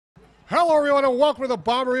Hello, everyone, and welcome to the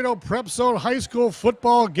Bommarito Prep Zone High School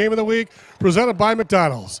Football Game of the Week, presented by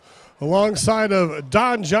McDonald's. Alongside of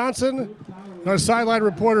Don Johnson, and our sideline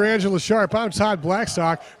reporter Angela Sharp, I'm Todd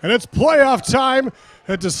Blackstock, and it's playoff time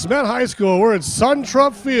at the Smet High School. We're at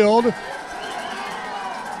Suntrup Field.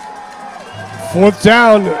 Fourth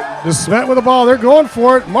down, the Smet with the ball. They're going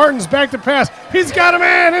for it. Martin's back to pass. He's got a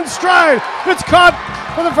man in stride. It's caught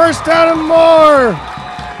for the first down and more.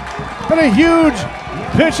 And a huge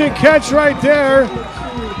pitch and catch right there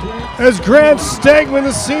as Grant Stegman,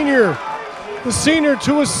 the senior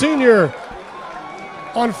to a senior.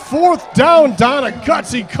 On fourth down, Don, a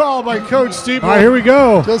gutsy call by Coach Steve. All right, here we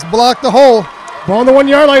go. Just blocked the hole. Ball on the 1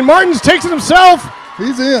 yard line. Martins takes it himself.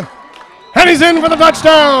 He's in. And he's in for the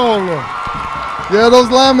touchdown. Yeah, those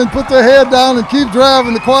linemen put their head down and keep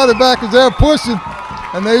driving. The quarterback is there pushing,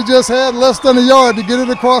 and they just had less than a yard to get it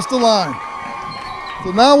across the line.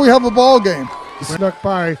 So now we have a ball game. Snuck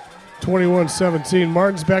by 21-17.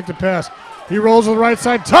 Martin's back to pass. He rolls to the right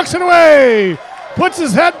side, tucks it away, puts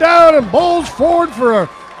his head down and bowls forward for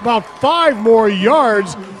about 5 more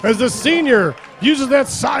yards as the senior uses that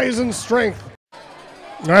size and strength.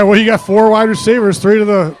 All right, well, you got 4 wide receivers, 3 to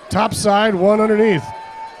the top side, 1 underneath.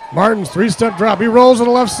 Martin's 3-step drop. He rolls to the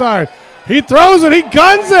left side. He throws it. He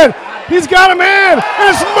guns it. He's got a man. And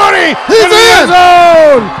it's Money. He's in the end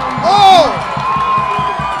zone. Oh!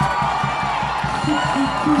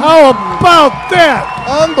 How about that?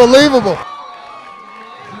 Unbelievable.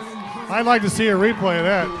 I'd like to see a replay of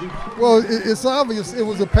that. Well, it's obvious it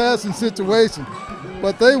was a passing situation,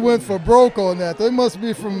 but they went for broke on that. They must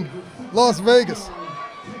be from Las Vegas.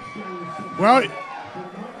 Well,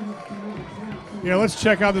 yeah, let's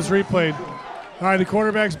check out this replay. All right, the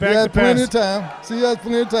quarterback's back to pass. Plenty of time. See, he has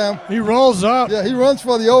plenty of time. He rolls up. Yeah, he runs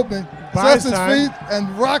for the opening, sets his feet, and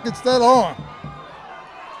rockets that arm.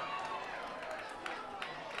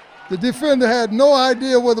 The defender had no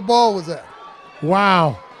idea where the ball was at.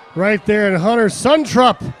 Wow, right there. And Hunter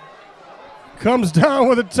Suntrup comes down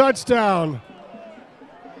with a touchdown.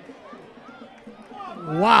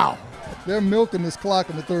 Wow. They're milking this clock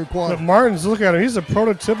in the third quarter. But Martin's, look at him. He's a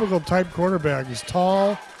prototypical type quarterback. He's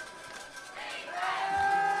tall.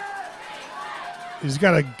 He's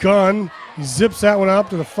got a gun. He zips that one up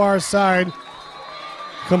to the far side.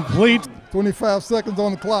 Complete. 25 seconds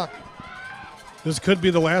on the clock. This could be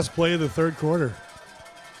the last play of the third quarter.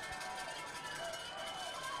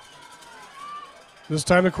 This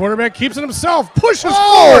time the quarterback keeps it himself, pushes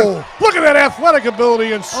forward. Look at that athletic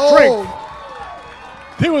ability and strength.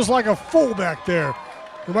 He was like a fullback there.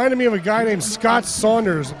 Reminded me of a guy named Scott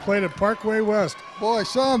Saunders who played at Parkway West. Boy,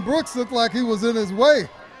 Sean Brooks looked like he was in his way.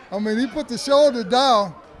 I mean, he put the shoulder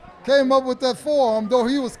down, came up with that forearm, though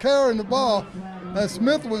he was carrying the ball, and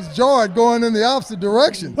Smith was jarred going in the opposite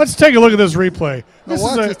direction. Let's take a look at this replay. This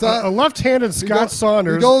is is a left-handed Scott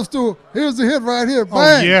Saunders. He goes through, here's the hit right here, bang.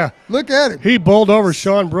 Oh, yeah. Look at him. He bowled over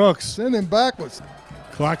Sean Brooks. Send him backwards.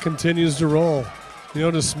 Clock continues to roll. You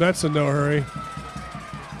know, the Smet's in no hurry.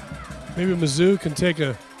 Maybe Mizzou can take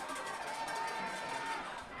a...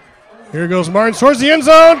 Here goes Martin towards the end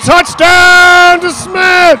zone. Touchdown to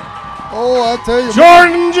Smet! Oh, I tell you.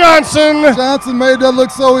 Jordan Johnson. Johnson made that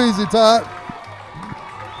look so easy, Todd.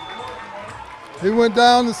 He went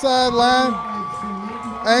down the sideline,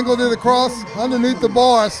 angled it across underneath the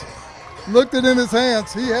bars, looked it in his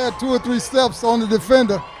hands. He had 2 or 3 steps on the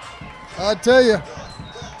defender. I tell you,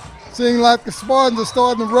 seeing like the Spartans are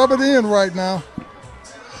starting to rub it in right now.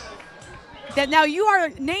 Now, you are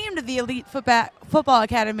named the Elite Football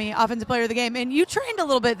Academy Offensive Player of the Game, and you trained a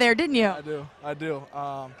little bit there, didn't you? I do.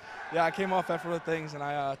 Yeah, I came off after the things, and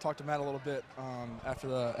I talked to Matt a little bit after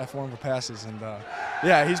the F1 passes, and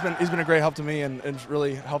yeah, he's been a great help to me, and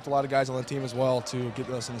really helped a lot of guys on the team as well to get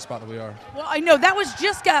us in the spot that we are. Well, I know that was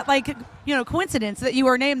just coincidence that you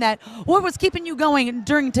were named that. What was keeping you going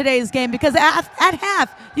during today's game? Because at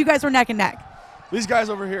half, you guys were neck and neck. These guys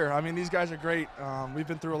over here, I mean, these guys are great. We've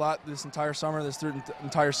been through a lot this entire summer, this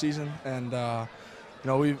entire season, and you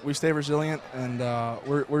know, we stay resilient, and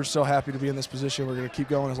we're so happy to be in this position. We're going to keep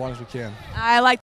going as long as we can. I like